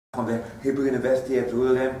from the Hebrew University of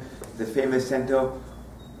Jerusalem, the famous center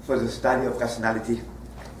for the study of rationality,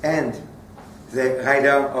 and the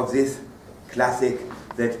writer of this classic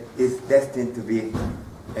that is destined to be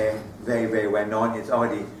very, very well known. It's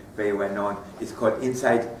already very well known. It's called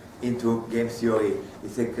Insight into Game Theory.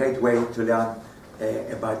 It's a great way to learn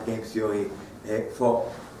about game theory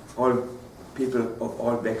for all people of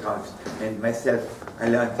all backgrounds. And myself, I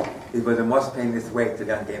learned it was the most painless way to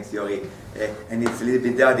learn game theory. And it's a little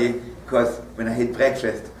bit dirty because when I eat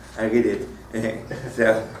breakfast, I read it.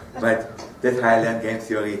 But that's how I learned game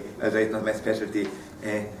theory, although it's not my specialty.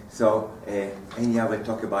 So Ein-Ya will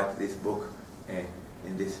talk about this book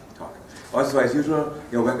in this talk. Also, as usual,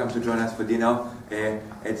 you're welcome to join us for dinner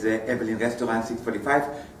at the Evelyn Restaurant, 6:45.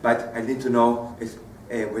 But I need to know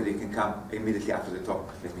whether you can come immediately after the talk.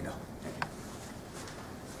 Let me know.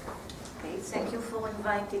 Okay, thank you for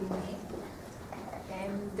inviting me.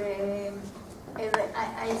 And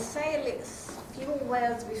I say a few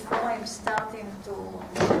words before I'm starting to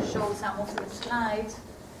show some of the slides.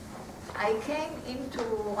 I came into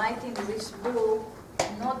writing this book,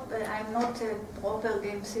 I'm not a proper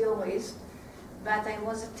game theorist, but I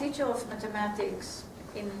was a teacher of mathematics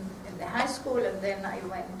in the high school, and then I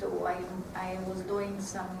was doing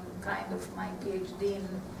some kind of my PhD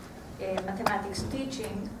in mathematics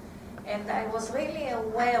teaching, and I was really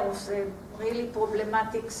aware of the really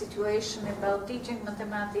problematic situation about teaching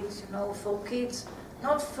mathematics, for kids,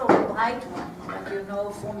 not for the bright ones,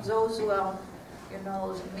 but from those who are,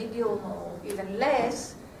 medium or even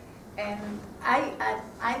less. And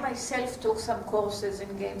I myself took some courses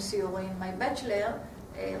in game theory in my bachelor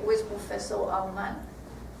with Professor Aumann.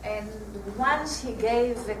 And once he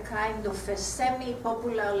gave a kind of a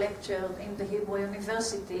semi-popular lecture in the Hebrew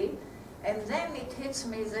University, and then it hits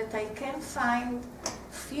me that I can find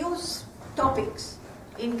few topics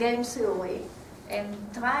in game theory and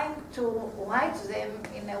trying to write them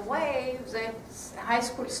in a way that high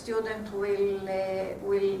school student will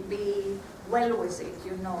be well with it,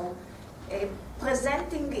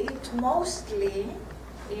 presenting it mostly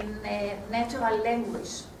in natural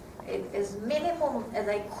language. As minimum as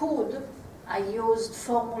I could, I used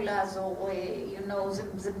formulas or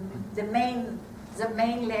the main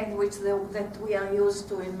language that we are used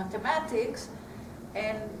to in mathematics.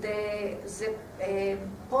 And the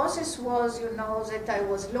process was, that I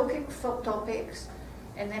was looking for topics,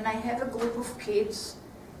 and then I have a group of kids.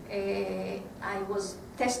 I was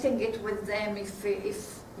testing it with them if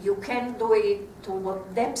you can do it, to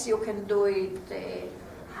what depth you can do it,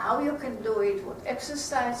 how you can do it, what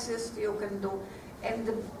exercises you can do. And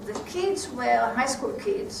the kids were high school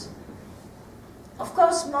kids. Of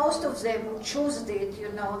course, most of them chose it,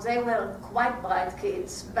 they were quite bright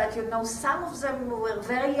kids, but some of them were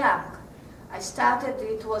very young. I started,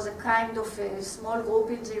 it was a kind of a small group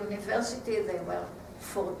in the university, they were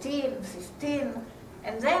 14, 15,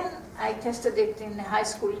 and then I tested it in high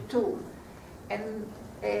school too. And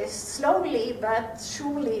slowly but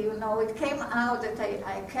surely, it came out that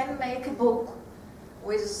I can make a book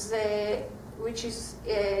with, which is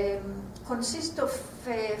consists of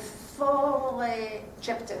 4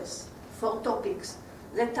 chapters, 4 topics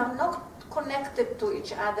that are not connected to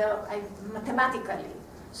each other mathematically.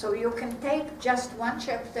 So you can take just one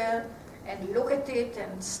chapter and look at it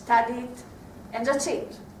and study it, and that's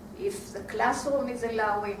it. If the classroom is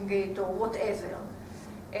allowing it or whatever.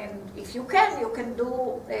 And if you can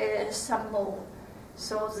do some more.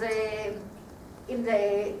 So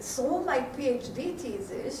through my PhD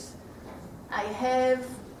thesis, I have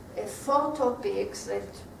 4 topics that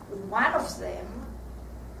one of them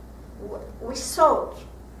we thought,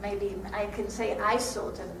 maybe I can say I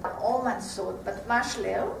thought and Aumann thought, but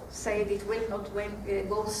Maschler said it will not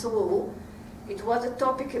go through. It was a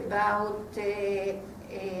topic about, there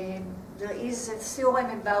is a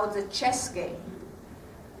theorem about the chess game,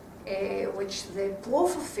 which the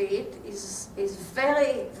proof of it is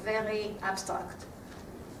very, very abstract.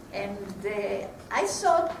 And I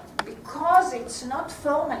thought, because it's not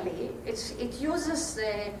formally, it uses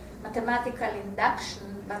mathematical induction,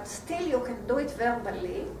 but still you can do it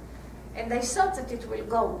verbally, and I thought that it will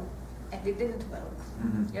go, and it didn't work.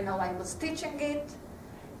 Mm-hmm. I was teaching it,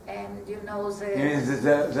 and the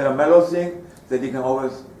mellow thing that you can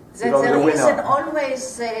always that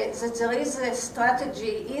there is a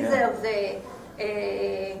strategy, either the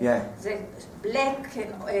black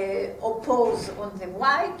can oppose on the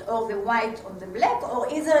white, or the white on the black, or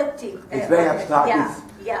either a tick. It's very abstract.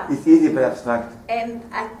 It's easy but abstract. And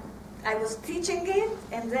I was teaching it,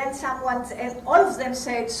 and then and all of them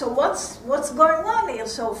said, so what's going on here?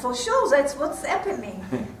 So for sure that's what's happening.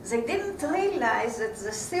 They didn't realize that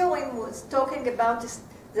the theorem was talking about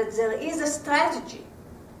that there is a strategy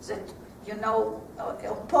that, you know,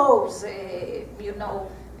 oppose, you know,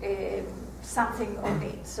 something on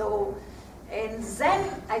it. So, and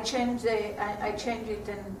then I changed it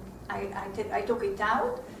and I took it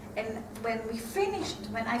out. And when I finished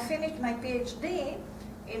my PhD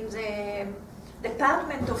in the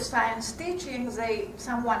Department of Science Teaching,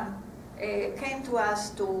 someone came to us,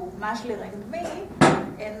 to Maschler and me,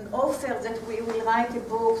 and offered that we will write a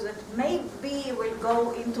book that maybe will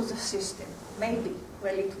go into the system. Maybe.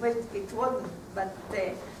 Well, it wasn't. But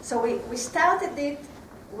so we started it.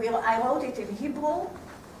 I wrote it in Hebrew,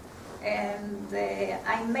 and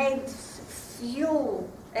I made few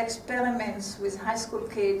experiments with high school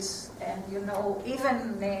kids, and you know,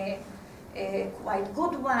 even a quite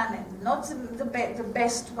good one, and not the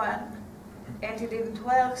best one, and it didn't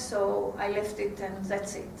work, so I left it, and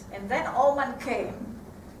that's it. And then Oman came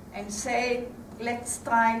and said, let's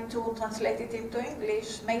try to translate it into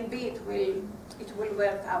English. Maybe it will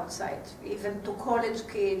work outside, even to college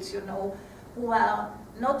kids, you know, who are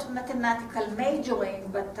not mathematical majoring,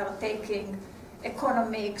 but are taking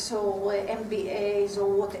economics or MBAs or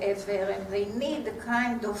whatever, and they need a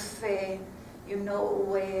kind of, you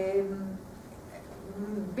know,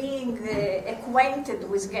 being acquainted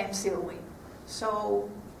with game theory. So,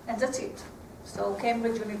 and that's it. So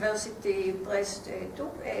Cambridge University Press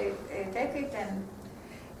took it, and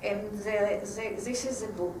this is the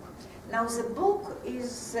book. Now the book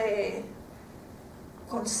is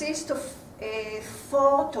consists of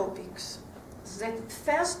 4 topics. The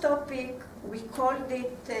first topic, we called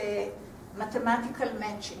it mathematical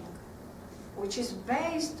matching, which is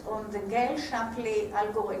based on the Gale-Shapley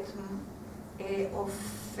algorithm of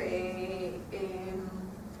the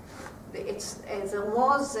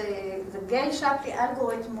Gale-Shapley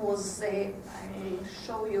algorithm was, I'll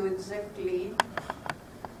show you exactly,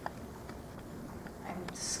 I'm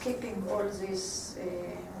skipping all this,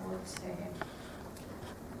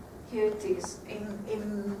 here it is.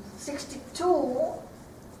 In 62,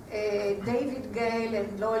 David Gale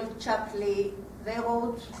and Lloyd Shapley, they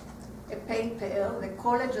wrote a paper, the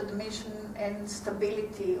College Admission and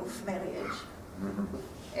Stability of Marriage.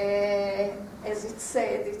 As it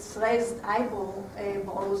said, it's raised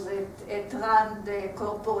eyebrows at Rand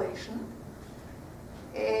Corporation.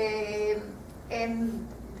 And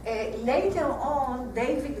later on,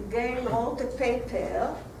 David Gale wrote a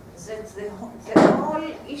paper that the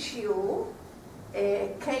whole issue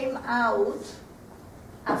came out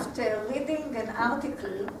after reading an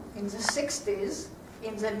article in the 60s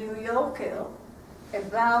in the New Yorker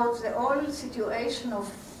about the whole situation of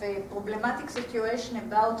problematic situation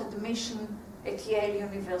about admission at Yale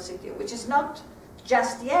University, which is not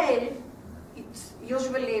just Yale. It's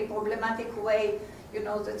usually a problematic way, you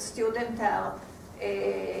know, that students are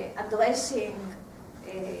addressing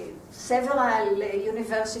several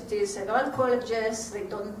universities, several colleges. They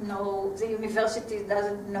don't know, the university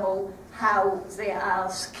doesn't know how they are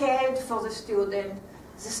scaled for the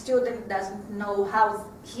student doesn't know how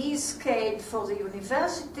he's scaled for the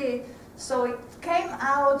university. So it came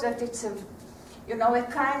out that it's a, you know, a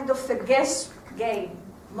kind of a guess game,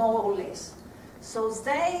 more or less. So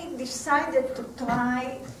they decided to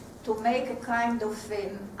try to make a kind of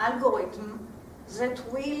an algorithm that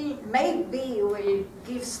will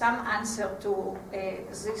give some answer to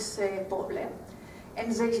this problem.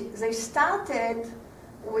 And they started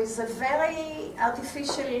with a very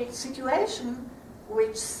artificial situation,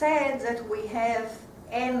 which said that we have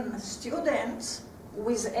n students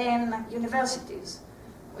with n universities,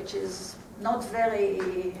 which is not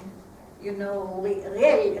very, you know,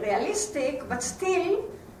 realistic, but still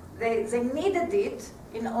they needed it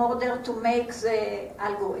in order to make the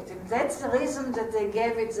algorithm. That's the reason that they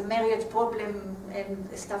gave it the marriage problem and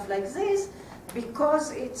stuff like this,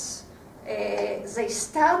 because it's they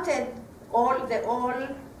started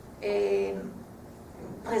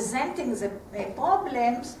presenting the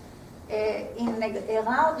problems in a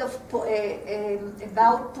round of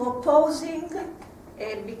about proposing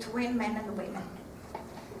between men and women.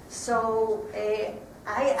 So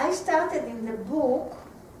I started in the book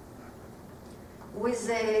with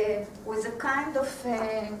a kind of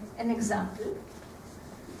an example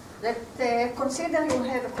that consider you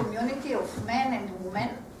have a community of men and women,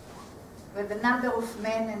 where the number of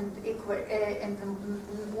men and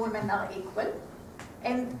women are equal.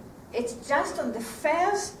 And it's just on the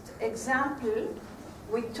first example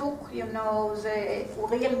we took, you know, the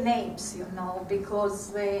real names, you know,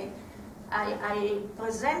 because I'll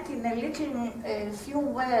present in a little few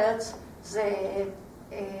words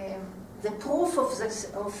the proof of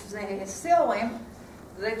the theorem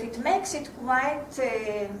that it makes it quite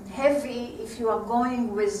heavy if you are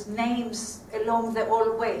going with names along the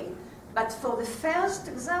whole way. But for the first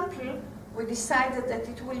example, we decided that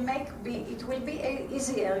it will be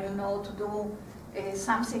easier, you know, to do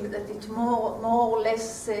something that is more or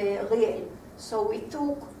less real. So we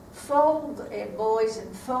took 4 boys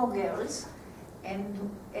and 4 girls,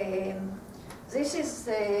 and this is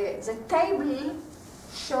the table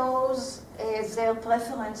shows their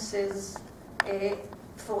preferences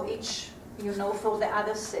for each, you know, for the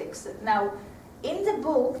other sex. Now, in the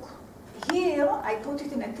book, here I put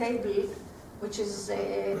it in a table which is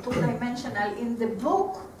 2-dimensional. In the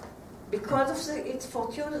book, because of it's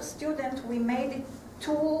for students, we made it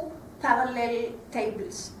 2 parallel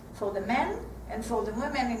tables for the men and for the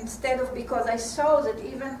women, instead of, because I saw that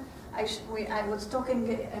even I was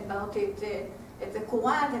talking about it at the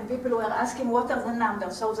Gura, and people were asking what are the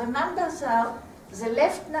numbers. So the numbers are, the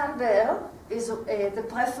left number is the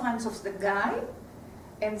preference of the guy,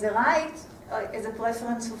 and the right is the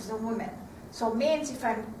preference of the woman. So means if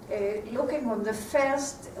I'm looking on the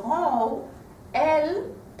first row,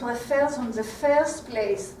 L prefers on the first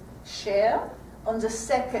place share, on the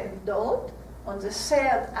second dot, on the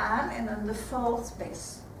third an, and on the fourth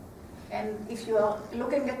space. And if you are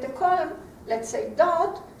looking at the column, let's say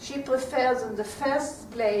dot, she prefers on the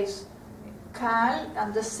first place Carl,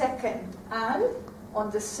 on the second Al,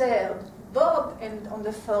 on the third Bob, and on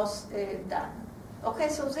the fourth Dan. Okay,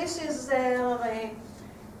 so this is their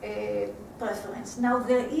preference. Now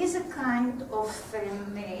there is a kind of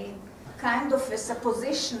a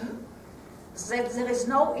supposition that there is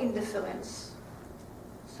no indifference.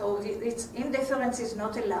 So indifference is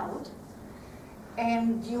not allowed.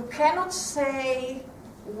 And you cannot say,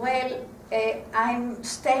 well, I'm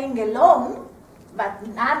staying alone, but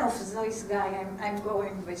none of those guys I'm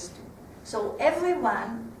going with. So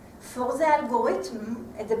everyone, for the algorithm,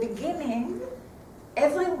 at the beginning,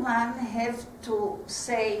 everyone have to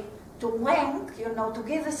say, to rank, you know, to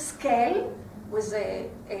give a scale with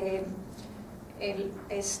an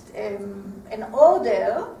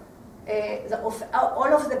order of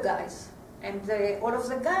all of the guys. And all of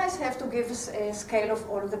the guys have to give a scale of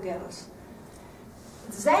all the girls.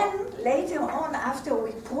 Then, later on, after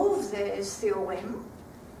we prove the theorem,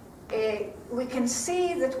 we can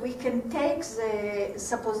see that we can take the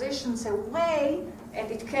suppositions away, and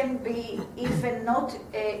it can be even not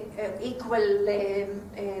equal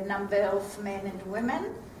number of men and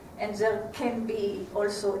women, and there can be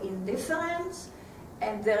also indifference,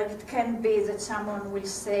 and there it can be that someone will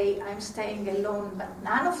say, I'm staying alone, but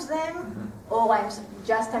none of them, or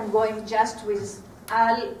I'm going just with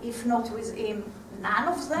Al, if not with him, none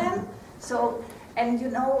of them. So, and you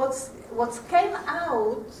know what came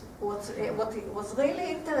out, what was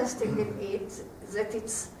really interesting in it, that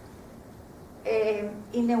it's,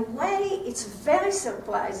 in a way, it's very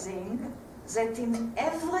surprising that in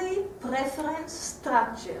every preference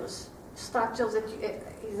structure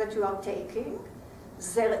that you are taking,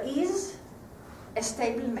 there is a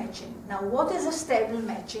stable matching. Now, what is a stable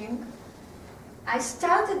matching? I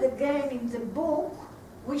started again in the book,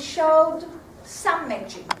 we showed some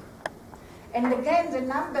matching. And again, the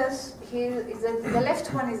numbers here, the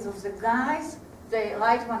left one is of the guys, the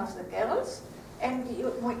right one of the girls. And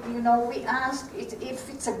you know, we ask if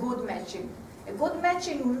it's a good matching. A good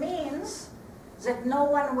matching means that no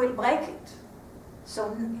one will break it.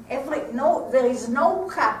 So there is no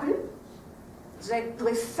couple that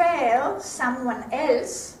prefer someone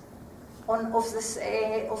else of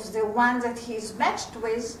the one that he's matched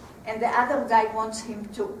with, and the other guy wants him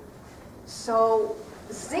too. So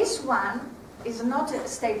this one is not a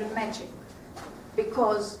stable matching,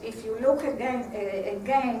 because if you look again in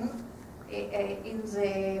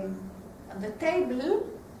the table,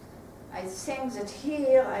 I think that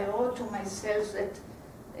here I wrote to myself that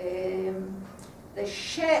the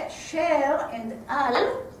share and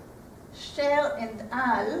Al,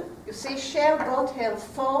 you see, Cher got her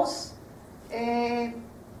fourth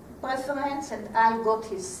preference, and Al got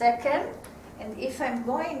his second. And if I'm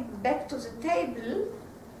going back to the table,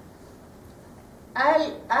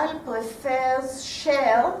 Al prefers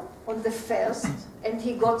Cher on the first, and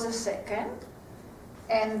he got the second.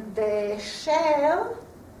 And Cher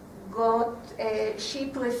got, she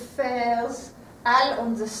prefers Al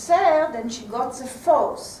on the third, and she got the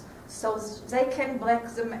fourth. So they can break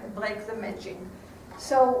the matching.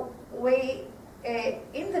 So we,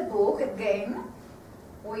 in the book again,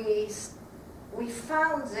 we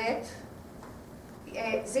found that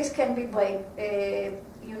this can be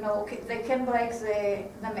you know, they can break the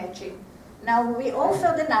matching. Now we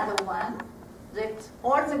offered another one that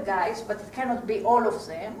all the guys, but it cannot be all of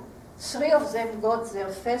them, 3 of them got their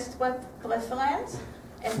first preference,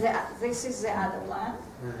 and this is the other one.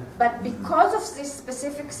 But because of this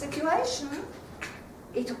specific situation,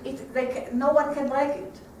 no one can break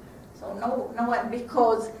it. So no one,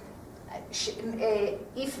 because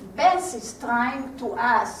if Beth is trying to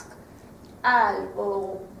ask Al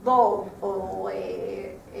or Bob or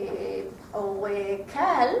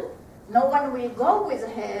Cal, no one will go with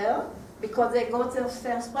her because they got their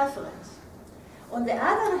first preference. On the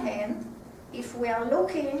other hand, if we are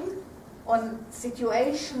looking on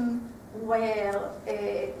situation where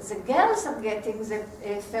the girls are getting the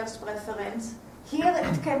first preference, here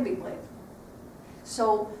it can be bread.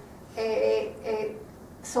 So,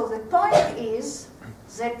 so the point is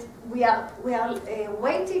that we are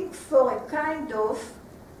waiting for a kind of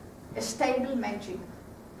a stable matching.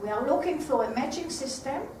 We are looking for a matching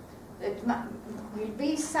system that will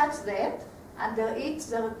be such that under it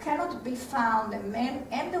there cannot be found a man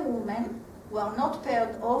and a woman who are not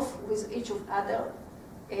paired off with each other,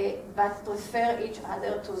 but prefer each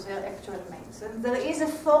other to their actual mates. And there is a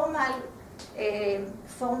formal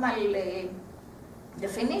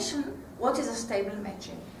definition, what is a stable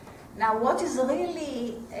matching. Now, what is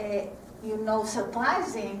really,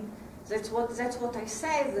 surprising, that's what I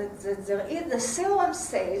say, that there is, the theorem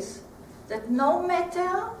says that no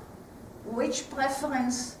matter which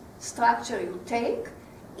preference structure you take,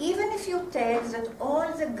 even if you take that all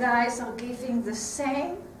the guys are giving the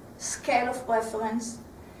same scale of preference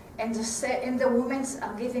and the women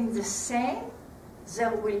are giving the same,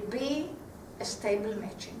 there will be a stable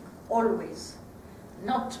matching, always.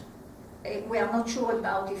 We are not sure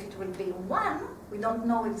about if it will be 1. We don't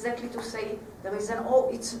know exactly to say there is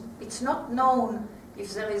it's not known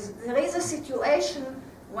if there is a situation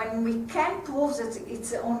when we can prove that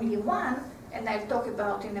it's only 1, and I'll talk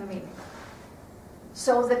about in a minute.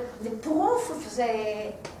 So the proof of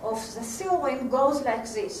the theorem goes like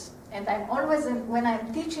this, and I'm always, when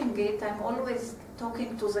I'm teaching it, I'm always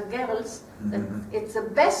talking to the girls that it's the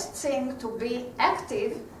best thing to be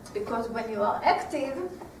active, because when you are active,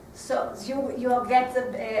 so you get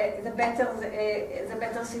the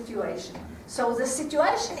better situation. So the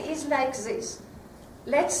situation is like this.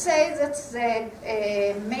 Let's say that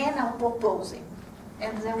the men are proposing,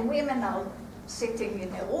 and the women are sitting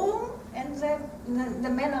in a room, and the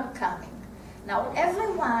men are coming. Now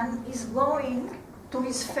everyone is going to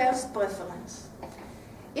his first preference.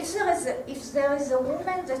 If there is a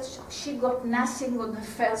woman that she got nothing on the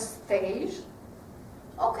first stage,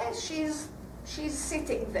 okay, she's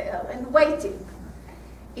sitting there and waiting.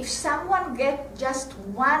 If someone gets just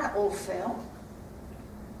 1 offer,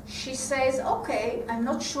 she says, okay, I'm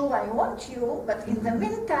not sure I want you, but in the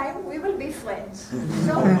meantime, we will be friends.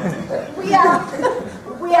 So you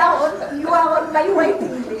are on my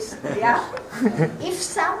waiting list, yeah? If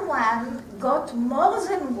someone got more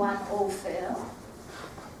than 1 offer,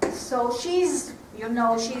 so she's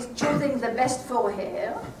choosing the best for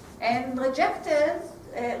her and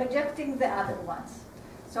rejecting the other ones.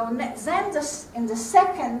 So then in the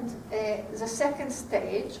second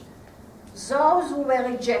stage, those who were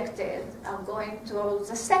rejected are going to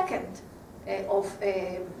the second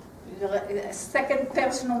second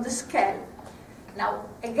person on the scale. Now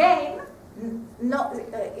again,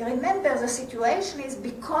 remember the situation is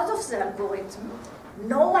because of the algorithm,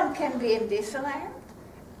 no one can be indifferent,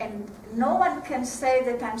 and no one can say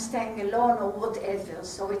that I'm staying alone or whatever.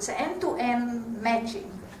 So it's end-to-end matching.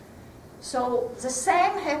 So the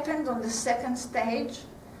same happened on the second stage.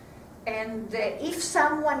 And if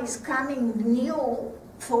someone is coming new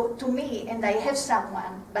to me, and I have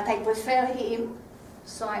someone, but I prefer him,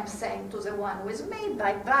 so I'm saying to the one with me,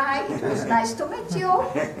 bye-bye, it was nice to meet you,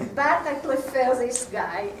 but I prefer this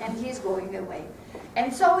guy, and he's going away.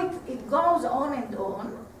 And so it goes on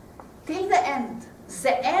till the end.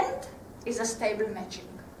 The end is a stable matching.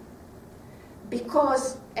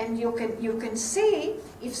 Because, and you can see,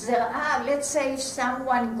 if there are, let's say if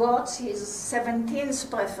someone got his 17th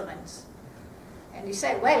preference, and you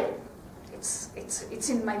say, well, it's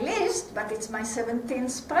in my list, but it's my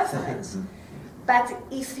 17th preference. But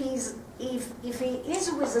if he is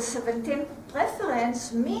with the 17th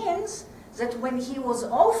preference, means that when he was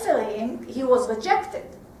offering, he was rejected.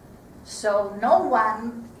 So no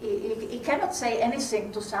one, he cannot say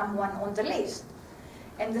anything to someone on the list.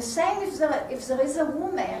 And the same if there is a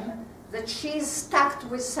woman that she's stuck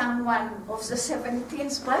with someone of the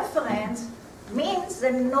 17th preference, means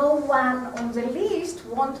that no one on the list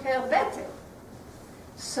wants her better.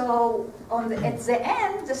 So at the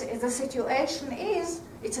end, the situation is,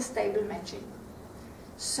 it's a stable matching.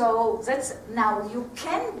 So that's, now you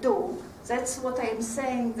can do, that's what I'm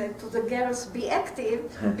saying, that to the girls be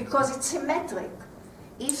active, because it's symmetric.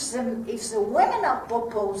 If the women are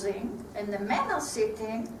proposing and the men are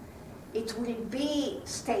sitting, it will be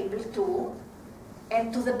stable too,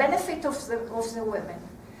 and to the benefit of the women.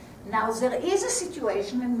 Now there is a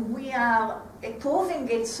situation, and we are proving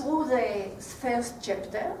it through the first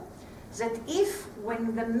chapter, that if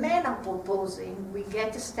when the men are proposing, we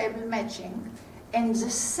get a stable matching, and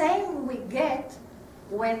the same we get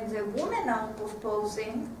when the women are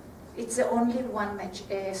proposing, it's the only one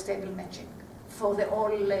stable matching for the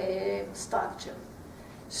whole structure.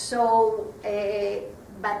 So,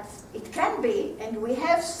 but it can be, and we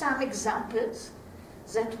have some examples,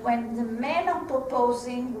 that when the men are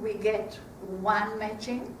proposing, we get one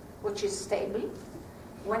matching, which is stable.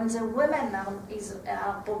 When the women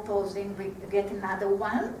are proposing, we get another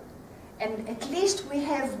one. And at least we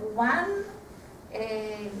have one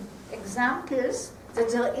examples that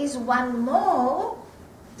there is one more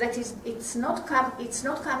that is, it's not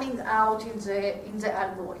coming out in the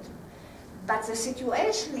algorithm. But the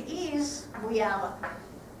situation is we are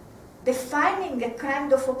defining a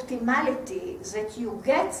kind of optimality that you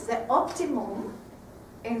get the optimum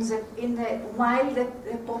while the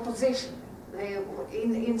proposition,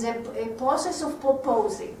 in the process of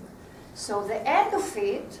proposing. So the end of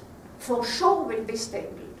it for sure will be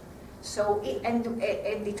stable. So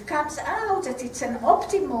and it comes out that it's an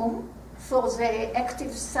optimum for the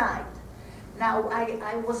active side. Now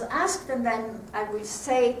I was asked, and then I will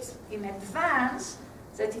say it in advance,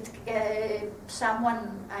 that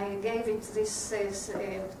I gave it this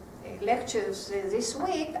lectures this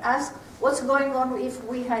week, asked what's going on if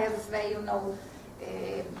we have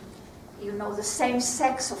the same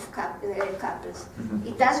sex of couples. Mm-hmm.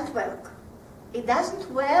 It doesn't work. It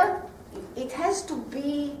doesn't work. It has to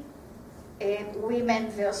be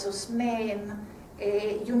women versus men,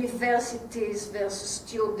 universities versus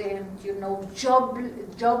students,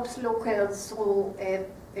 jobs located through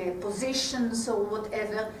positions or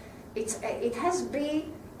whatever. It has to be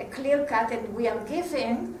a clear cut, and we are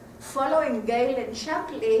giving, following Gale and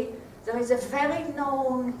Shapley, there is a very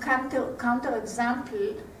known counter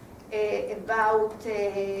example about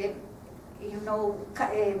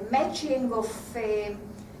matching of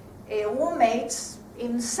roommates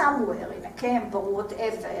in somewhere, in a camp or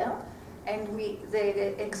whatever. And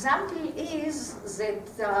the example is that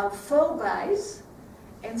there are 4 guys,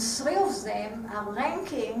 and 3 of them are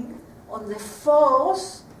ranking on the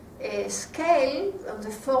 4th scale, on the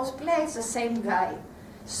 4th place, the same guy.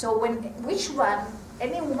 So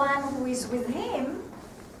anyone who is with him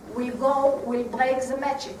will break the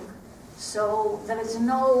matching. So there is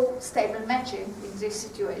no stable matching in this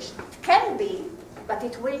situation. It can be, but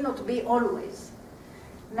it will not be always.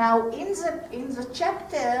 Now in the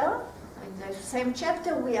chapter, in the same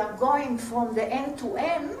chapter, we are going from the end to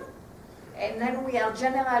end, and then we are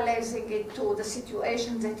generalizing it to the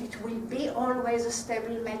situation that it will be always a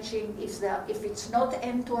stable matching if it's not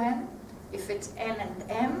end-to-end, if it's N and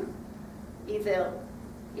M, either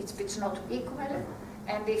if it's not equal,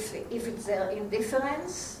 and if it's their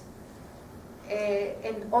indifference.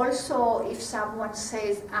 And also if someone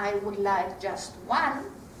says, I would like just one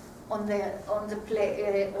on the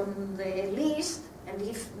list, and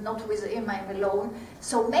if not with him, I'm alone.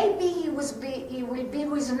 So maybe he will be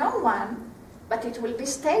with no one, but it will be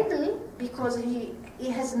stable because he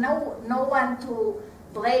has no one to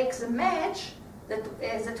break the match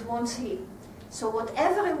that wants him. So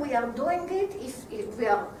whatever we are doing it, if we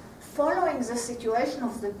are following the situation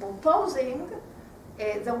of the proposing,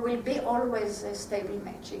 there will be always a stable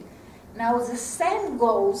matching. Now the same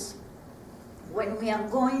goes when we are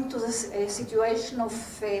going to the situation of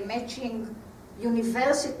matching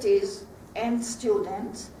universities and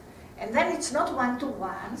students, and then it's not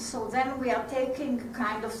one-to-one, so then we are taking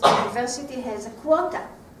kind of, the university has a quota.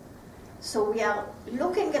 So we are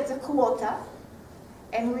looking at the quota,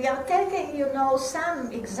 and we are taking,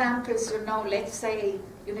 some examples, let's say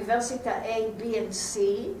University A, B, and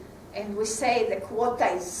C, and we say the quota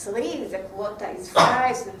is 3, the quota is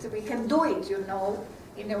 5, that we can do it,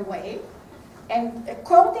 in a way. And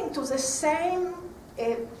according to the same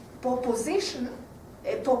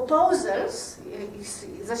proposals,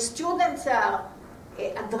 the students are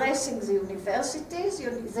addressing the universities.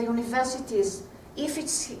 The universities, if it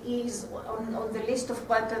is on the list of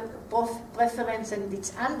preference and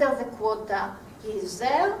it's under the quota, he is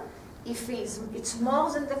there. If it's more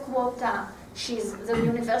than the quota, the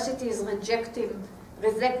university is rejecting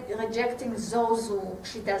those who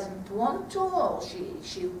she doesn't want to, or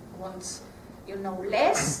she wants,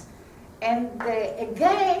 less. And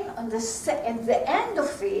again, at the end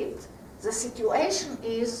of it, the situation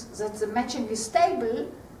is that the matching is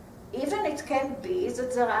stable. Even it can be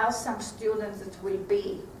that there are some students that will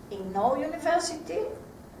be in no university.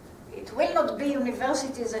 It will not be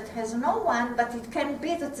university that has no one, but it can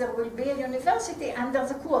be that there will be a university under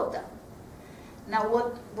the quota. Now,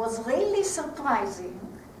 what was really surprising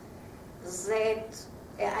that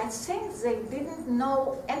I think they didn't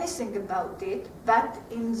know anything about it, but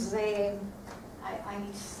I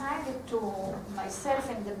signed it to myself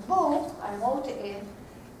in the book, I wrote it.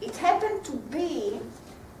 It happened to be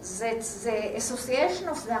that the Association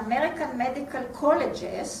of the American Medical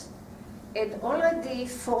Colleges had already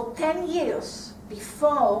for 10 years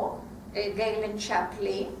before Gale and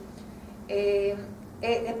Shapley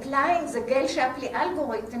applying the Gale-Shapley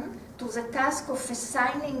algorithm to the task of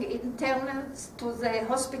assigning interns to the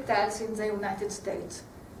hospitals in the United States.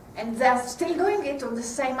 And they're still doing it on the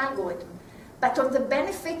same algorithm, but on the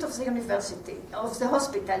benefit of the university, of the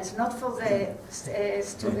hospitals, not for the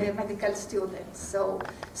medical students. So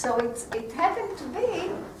it happened to be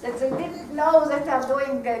that they didn't know that they're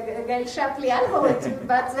doing a Gale-Shapley algorithm,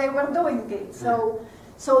 but they were doing it. So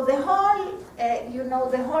the whole,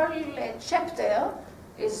 the whole chapter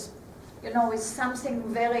is, is something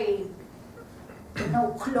very,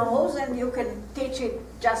 close, and you can teach it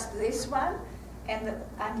just this one. And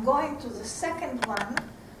I'm going to the second one.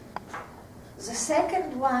 The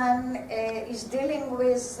second one is dealing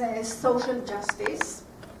with social justice,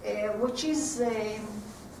 which is the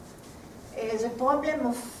problem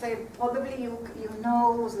of, probably you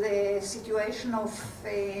know the situation of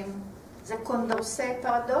the Condorcet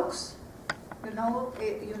paradox.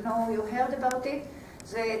 You heard about it.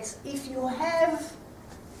 That if you have,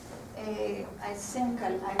 I think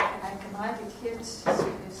I can write it here,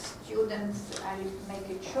 students, I'll make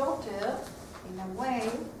it shorter in a way,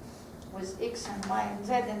 with X and Y and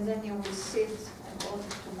Z, and then you will see it. I wrote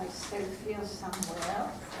it to myself here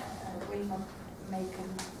somewhere. I will not make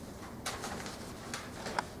it.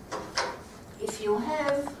 If you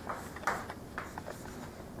have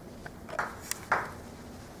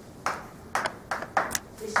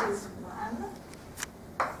this is 1,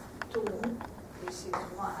 2, this is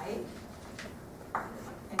Y,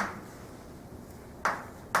 and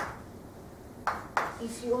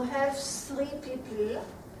if you have 3 people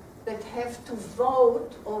that have to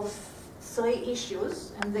vote of 3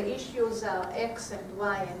 issues, and the issues are X and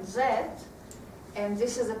Y and Z, and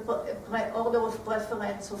this is a order of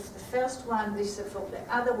preference of the first one, this is for the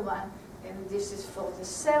other one, and this is for the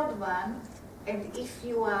third one. And if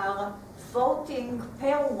you are voting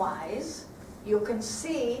pairwise, you can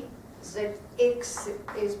see that X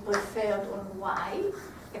is preferred on Y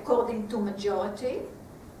according to majority,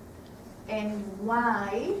 and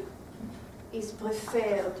Y is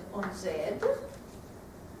preferred on Z,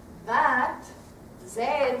 but Z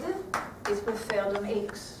is preferred on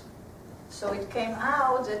X. So it came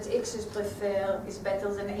out that X is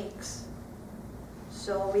better than X.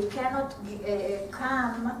 So we cannot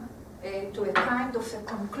come to a kind of a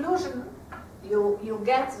conclusion. You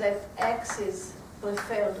get that X is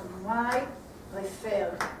preferred on Y,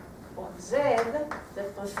 preferred on Z,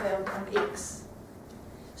 that preferred on X.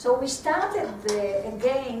 So we started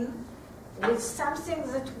again with something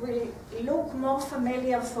that will look more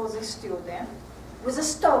familiar for the student, with a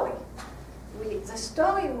story. The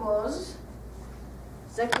story was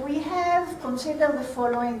that we have considered the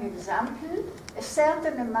following example. A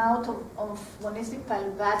certain amount of municipal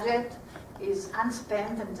budget is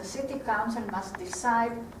unspent, and the city council must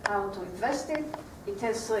decide how to invest it. It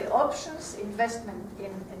has 3 options: investment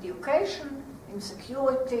in education, in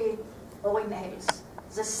security, or in health.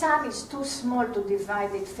 The sum is too small to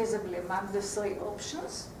divide it feasibly among the 3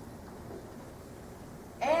 options.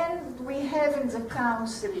 And we have in the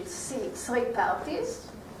council 3 parties: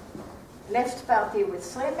 left party with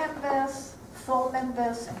 3 members, 4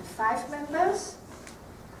 members, and 5 members.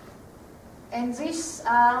 And these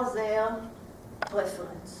are their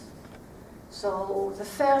preference. So the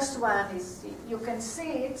first one is, you can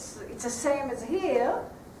see it's the same as here: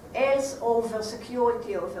 health over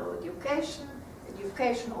security over education,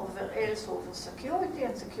 education over health over security,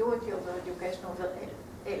 and security over education over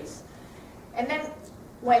health. And then,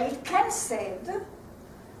 well, it can said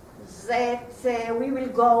that we will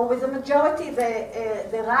go with the majority.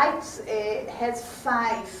 The right has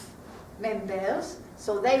 5 members,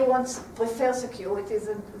 so they prefer security,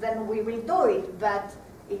 then we will do it. But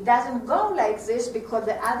it doesn't go like this, because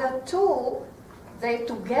the other 2, they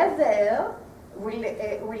together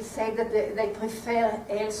will say that they prefer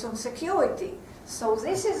health on security. So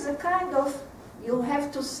this is a kind of you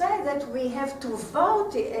have to say that we have to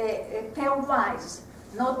vote pairwise,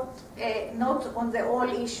 not on the all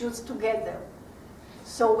issues together.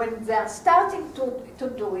 So when they are starting to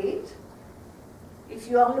do it, if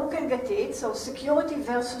you are looking at it, so security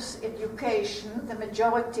versus education, the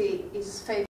majority is favored.